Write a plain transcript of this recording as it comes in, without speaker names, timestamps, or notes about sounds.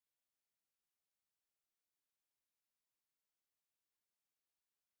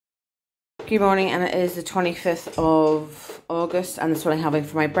Good morning, and it is the 25th of August, and that's what I'm having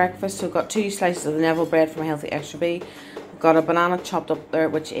for my breakfast. So I've got 2 slices of the Neville bread for my healthy extra B. I've got a banana chopped up there,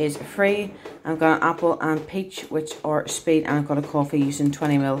 which is free. I've got an apple and peach, which are speed, and I've got a coffee using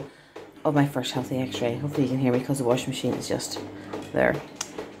 20ml of my first healthy extra. Hopefully you can hear me because the washing machine is just there.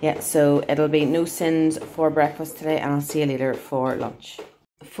 Yeah, so it'll be no sins for breakfast today, and I'll see you later for lunch.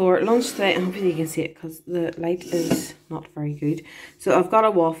 For lunch today, and hopefully you can see it because the light is not very good. So I've got a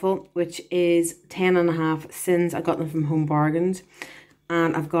waffle, which is 10.5 sins. I got them from Home Bargains.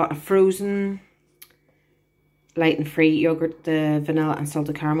 And I've got a frozen light and free yogurt, the vanilla and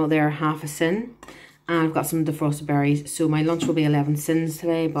salted caramel. They're half a sin. And I've got some defrosted berries. So my lunch will be 11 sins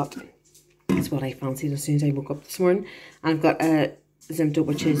today, but it's what I fancied as soon as I woke up this morning. And I've got a Vimto,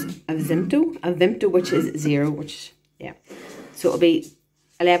 which is a Vimto, which is 0, which, yeah. So it'll be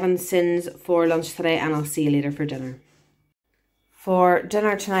 11 sins for lunch today, and I'll see you later for dinner. For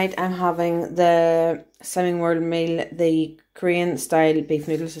dinner tonight, I'm having the Slimming World meal, the Korean style beef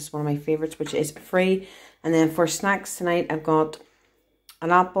noodles. Is one of my favourites, which is free. And then for snacks tonight, I've got an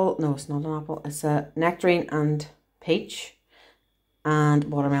apple. No, it's not an apple. It's a nectarine and peach and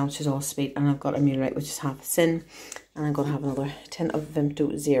watermelon, which is all sweet. And I've got a Mule, which is half a sin. And I'm going to have another tin of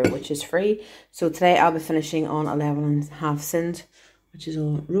Vimto 0, which is free. So today I'll be finishing on 11.5 sins, which is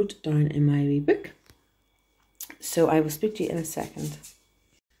all wrote down in my wee book. So I will speak to you in a second.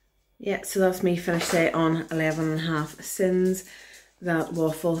 Yeah, so that's me finished today on 11.5 sins. That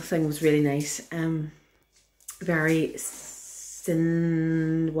waffle thing was really nice. Very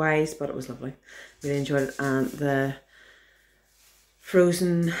sin wise, but it was lovely. Really enjoyed it. And the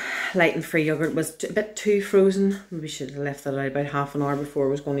frozen light and free yogurt was a bit too frozen. Maybe should have left that out about half an hour before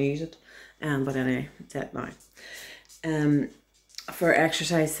I was going to use it. But anyway, it's it now. For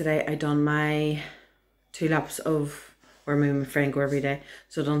exercise today, I done my 2 laps of where me and my friend go every day.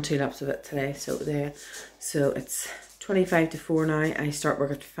 So I done 2 laps of it today. So it's 25 to 4 now. I start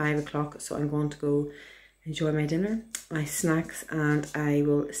work at 5 o'clock. So I'm going to go enjoy my dinner, my snacks, and I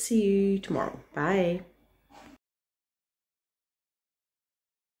will see you tomorrow. Bye.